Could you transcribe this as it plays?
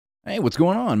Hey, what's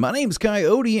going on? My name's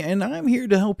Coyote, and I'm here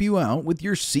to help you out with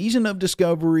your Season of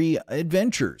Discovery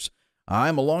adventures.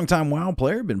 I'm a longtime WoW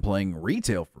player, been playing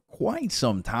retail for quite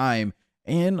some time,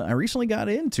 and I recently got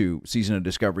into Season of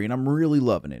Discovery, and I'm really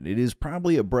loving it. It is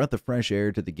probably a breath of fresh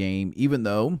air to the game, even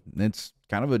though it's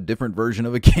kind of a different version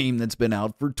of a game that's been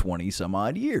out for 20 some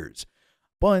odd years.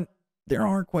 But there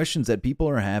are questions that people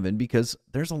are having because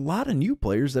there's a lot of new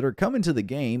players that are coming to the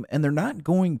game, and they're not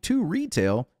going to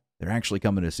retail. They're actually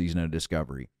coming to Season of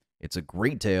Discovery. It's a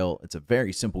great tale. It's a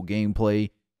very simple gameplay,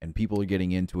 and people are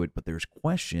getting into it, but there's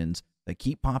questions that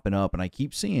keep popping up, and I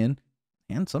keep seeing,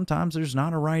 and sometimes there's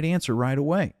not a right answer right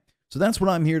away. So that's what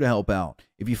I'm here to help out.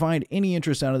 If you find any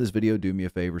interest out of this video, do me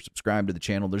a favor, subscribe to the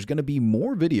channel. There's going to be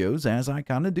more videos as I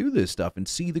kind of do this stuff and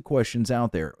see the questions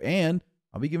out there, and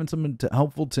I'll be giving some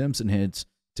helpful tips and hints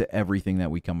to everything that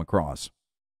we come across.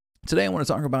 Today, I want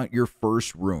to talk about your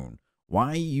first rune.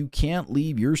 Why you can't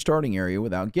leave your starting area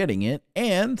without getting it,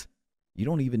 and you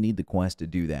don't even need the quest to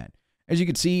do that. As you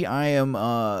can see, I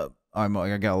got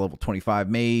a level 25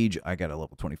 mage, I got a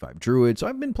level 25 druid, so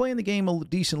I've been playing the game a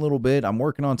decent little bit. I'm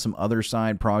working on some other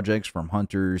side projects, from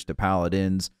hunters to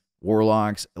paladins,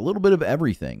 warlocks, a little bit of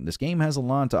everything. This game has a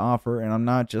lot to offer, and I'm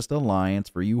not just Alliance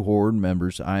for you Horde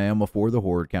members. I am a for the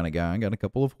Horde kind of guy. I got a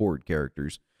couple of Horde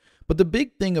characters. But the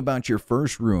big thing about your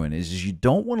first rune is you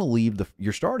don't want to leave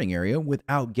your starting area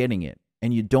without getting it,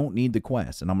 and you don't need the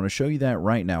quest. And I'm going to show you that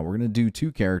right now. We're going to do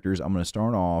two characters. I'm going to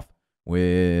start off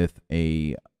with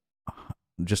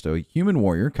just a human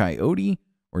warrior, Coyote.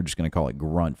 We're just going to call it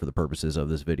Grunt for the purposes of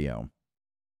this video.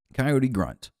 Coyote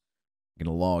Grunt. I'm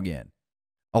going to log in.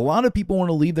 A lot of people want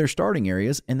to leave their starting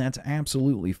areas, and that's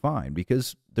absolutely fine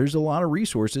because there's a lot of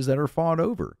resources that are fought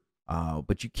over.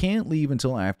 But you can't leave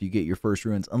until after you get your first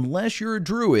runes, unless you're a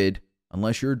druid.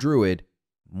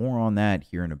 More on that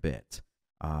here in a bit.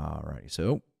 Alrighty,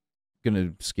 so I'm going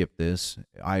to skip this.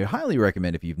 I highly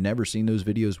recommend, if you've never seen those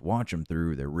videos, watch them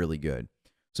through. They're really good.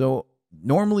 So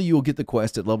normally you'll get the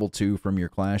quest at level 2 from your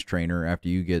class trainer after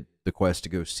you get the quest to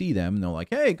go see them. And they're like,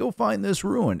 hey, go find this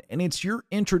rune. And it's your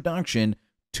introduction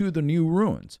to the new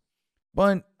runes.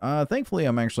 But thankfully,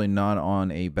 I'm actually not on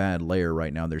a bad layer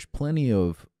right now. There's plenty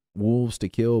of wolves to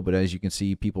kill, but as you can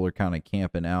see, people are kind of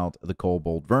camping out the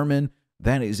kobold vermin.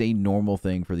 That is a normal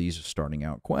thing for these starting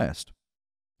out quests.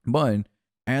 But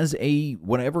as a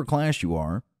whatever class you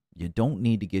are, you don't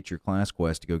need to get your class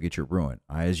quest to go get your rune.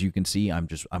 As you can see, I'm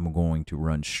going to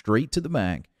run straight to the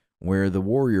back where the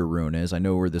warrior rune is. I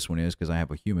know where this one is because I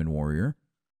have a human warrior.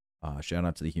 Shout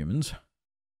out to the humans.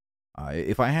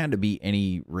 If I had to be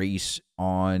any race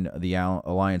on the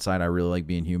Alliance side, I really like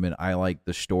being human. I like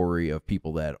the story of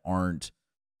people that aren't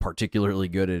particularly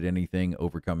good at anything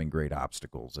overcoming great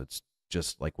obstacles. It's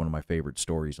just like one of my favorite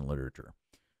stories in literature.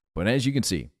 But as you can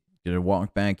see, you're going to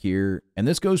walk back here, and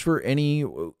this goes for any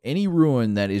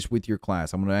rune that is with your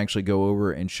class. I'm going to actually go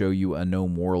over and show you a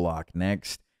gnome warlock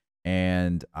next,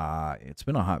 and it's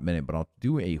been a hot minute, but I'll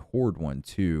do a horde one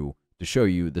too to show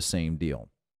you the same deal.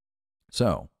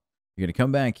 So you're going to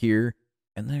come back here,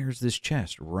 and there's this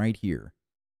chest right here.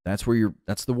 That's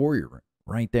the warrior rune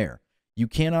right there. You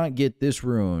cannot get this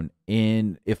rune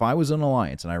if I was an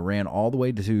Alliance and I ran all the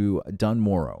way to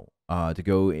Dunmorrow to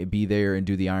go be there and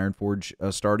do the Ironforge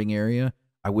starting area,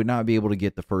 I would not be able to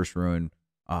get the first rune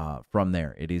from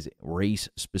there. It is race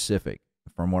specific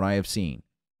from what I have seen.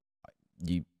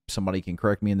 Somebody can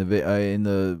correct me in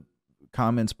the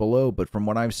comments below, but from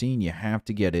what I've seen, you have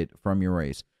to get it from your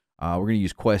race. We're going to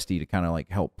use Questy to kind of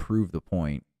like help prove the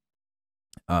point.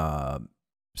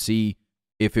 See,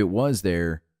 if it was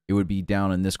there, it would be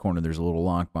down in this corner. There's a little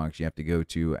lockbox you have to go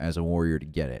to as a warrior to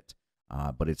get it,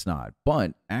 but it's not.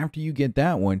 But after you get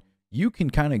that one, you can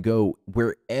kind of go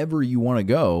wherever you want to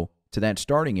go to that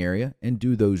starting area and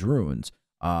do those runes.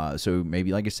 So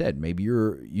maybe, like I said, maybe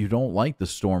you don't like the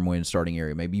Stormwind starting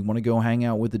area. Maybe you want to go hang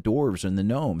out with the dwarves and the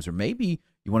gnomes, or maybe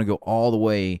you want to go all the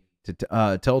way to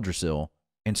Teldrassil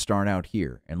and start out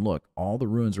here. And look, all the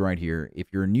runes right here. If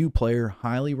you're a new player,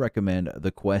 highly recommend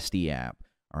the Questy app.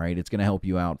 All right, it's going to help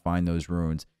you out find those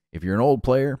runes. If you're an old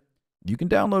player, you can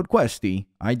download Questy.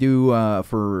 I do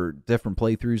for different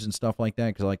playthroughs and stuff like that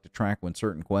because I like to track when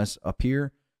certain quests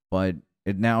appear, but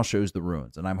it now shows the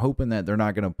runes. And I'm hoping that they're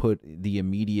not going to put the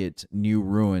immediate new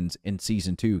runes in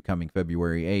Season 2 coming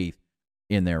February 8th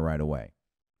in there right away.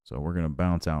 So we're going to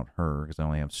bounce out her because I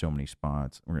only have so many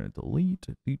spots. We're going to delete.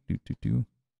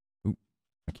 Oop,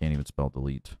 I can't even spell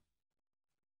delete.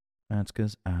 That's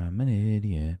because I'm an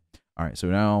idiot. All right, so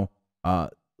now I'm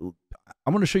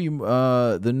going to show you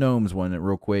the gnomes one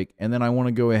real quick, and then I want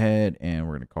to go ahead and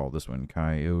we're going to call this one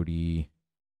Coyote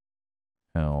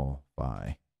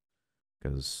Hellfire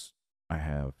because I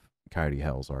have Coyote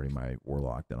Hell's already my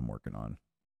warlock that I'm working on.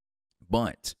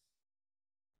 But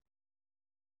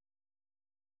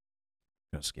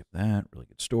gonna skip that. Really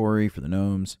good story for the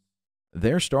gnomes.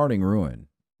 They're starting Ruin.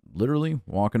 Literally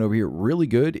walking over here, really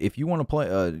good. If you want to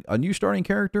play a new starting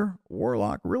character,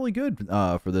 Warlock, really good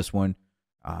for this one.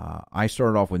 I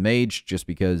started off with Mage just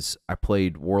because I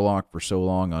played Warlock for so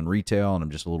long on retail and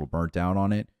I'm just a little burnt out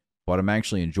on it. But I'm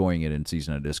actually enjoying it in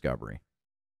Season of Discovery.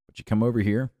 But you come over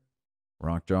here,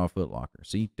 Rockjaw Footlocker.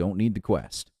 See, don't need the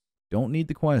quest. Don't need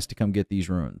the quest to come get these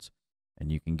runes. And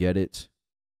you can get it.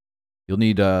 You'll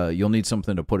need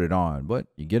something to put it on, but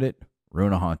you get it.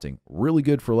 Rune of Haunting. Really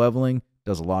good for leveling.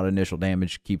 Does a lot of initial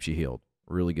damage. Keeps you healed.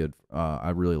 Really good.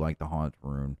 I really like the Haunt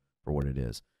rune for what it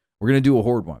is. We're going to do a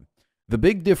Horde one. The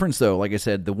big difference, though, like I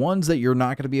said, the ones that you're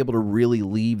not going to be able to really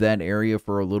leave that area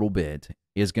for a little bit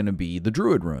is going to be the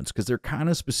Druid runes, because they're kind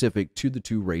of specific to the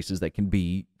two races that can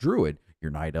be Druid,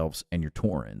 your Night Elves and your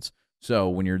Taurens. So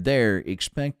when you're there,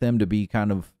 expect them to be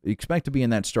expect to be in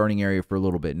that starting area for a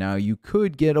little bit. Now, you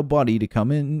could get a buddy to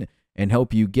come in and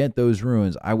help you get those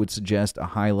runes. I would suggest a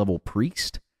high-level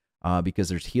priest, because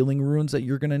there's healing runes that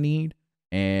you're going to need,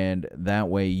 and that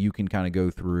way you can kind of go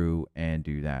through and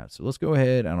do that. So let's go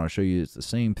ahead, and I'll show you it's the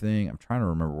same thing. I'm trying to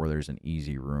remember where there's an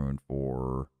easy rune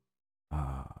for...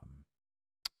 I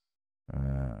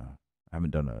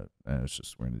haven't done it's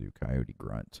just, we're going to do Coyote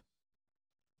Grunt.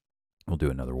 We'll do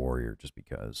another warrior just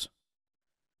because.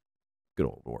 Good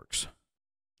old orcs.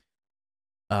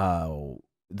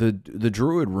 The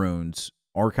druid runes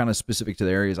are kind of specific to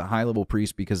the area as a high-level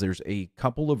priest, because there's a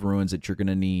couple of runes that you're going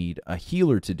to need a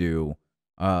healer to do.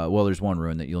 Well, there's one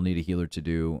rune that you'll need a healer to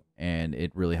do, and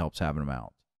it really helps having them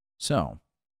out. So,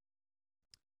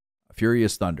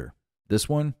 Furious Thunder. This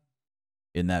one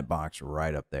in that box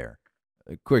right up there.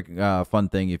 A quick fun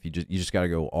thing, if you just got to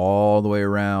go all the way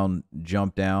around,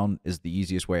 jump down is the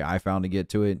easiest way I found to get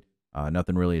to it.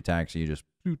 Nothing really attacks you, just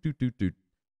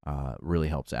really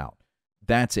helps out.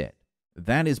 That's it.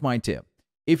 That is my tip.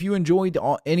 If you enjoyed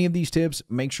any of these tips,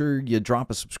 make sure you drop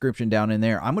a subscription down in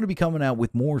there. I'm going to be coming out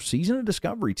with more Season of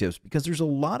Discovery tips, because there's a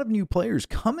lot of new players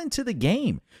coming to the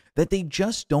game that they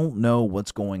just don't know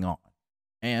what's going on.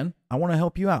 And I want to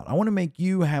help you out. I want to make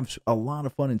you have a lot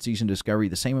of fun in Season Discovery,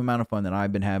 the same amount of fun that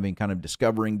I've been having, kind of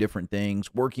discovering different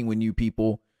things, working with new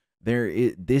people.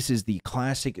 This is the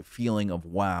classic feeling of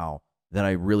WoW that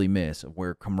I really miss, of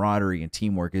where camaraderie and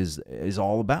teamwork is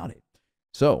all about it.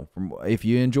 So, if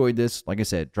you enjoyed this, like I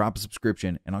said, drop a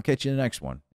subscription, and I'll catch you in the next one.